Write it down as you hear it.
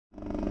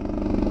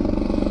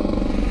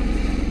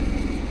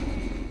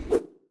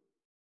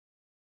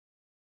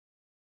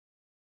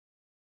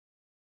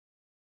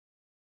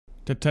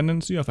The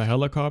tendency of a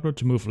helicopter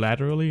to move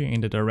laterally in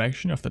the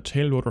direction of the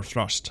tail rotor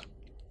thrust.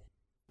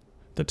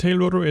 The tail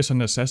rotor is a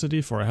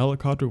necessity for a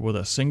helicopter with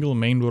a single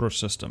main rotor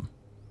system.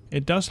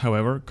 It does,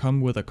 however,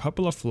 come with a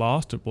couple of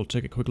flaws that we'll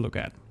take a quick look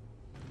at.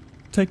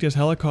 Take this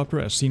helicopter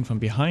as seen from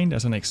behind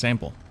as an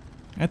example.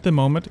 At the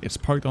moment it's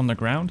parked on the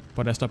ground,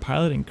 but as the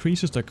pilot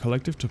increases the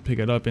collective to pick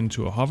it up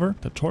into a hover,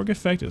 the torque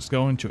effect is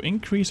going to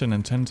increase in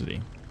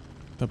intensity.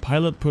 The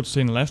pilot puts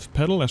in left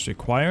pedal as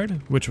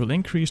required, which will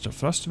increase the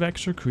thrust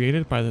vector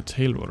created by the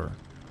tail rotor.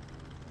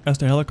 As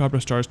the helicopter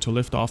starts to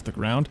lift off the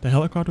ground, the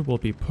helicopter will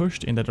be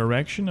pushed in the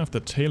direction of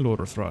the tail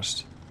rotor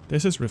thrust.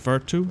 This is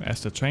referred to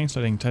as the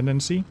translating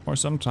tendency, or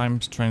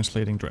sometimes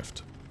translating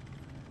drift.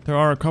 There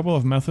are a couple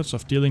of methods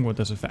of dealing with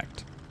this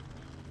effect.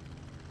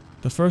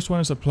 The first one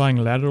is applying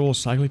lateral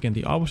cyclic in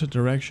the opposite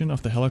direction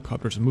of the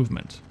helicopter's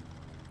movement.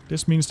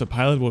 This means the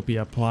pilot will be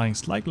applying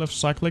slight left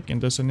cyclic in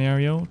this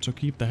scenario to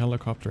keep the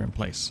helicopter in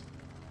place.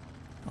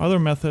 Other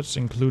methods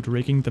include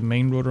rigging the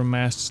main rotor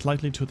mast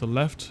slightly to the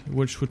left,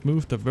 which would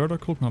move the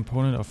vertical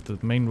component of the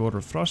main rotor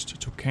thrust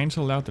to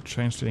cancel out the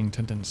translating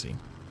tendency.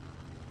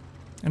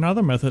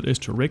 Another method is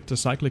to rig the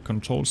cyclic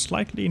control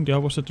slightly in the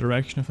opposite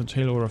direction of the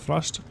tail rotor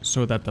thrust,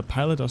 so that the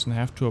pilot doesn't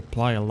have to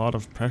apply a lot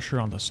of pressure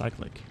on the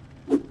cyclic.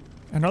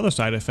 Another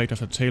side effect of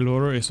the tail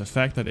rotor is the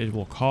fact that it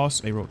will cause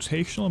a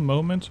rotational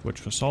moment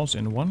which results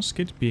in one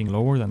skid being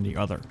lower than the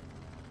other.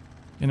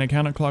 In a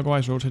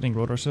counterclockwise rotating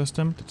rotor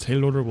system, the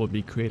tail rotor will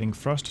be creating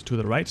thrust to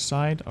the right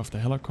side of the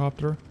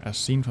helicopter as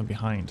seen from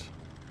behind.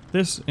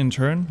 This, in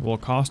turn, will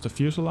cause the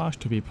fuselage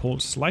to be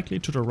pulled slightly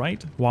to the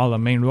right, while the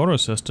main rotor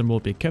system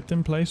will be kept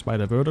in place by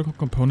the vertical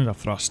component of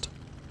thrust.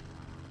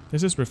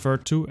 This is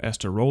referred to as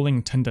the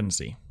rolling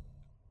tendency.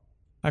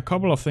 A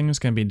couple of things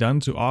can be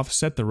done to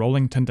offset the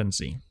rolling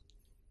tendency.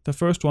 The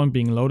first one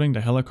being loading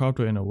the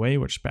helicopter in a way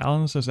which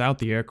balances out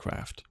the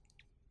aircraft.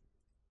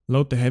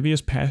 Load the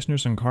heaviest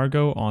passengers and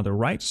cargo on the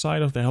right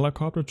side of the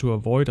helicopter to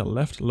avoid a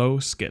left low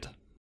skid.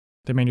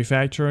 The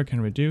manufacturer can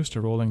reduce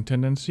the rolling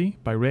tendency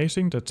by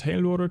raising the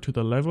tail rotor to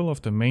the level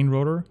of the main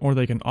rotor, or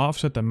they can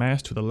offset the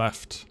mast to the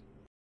left.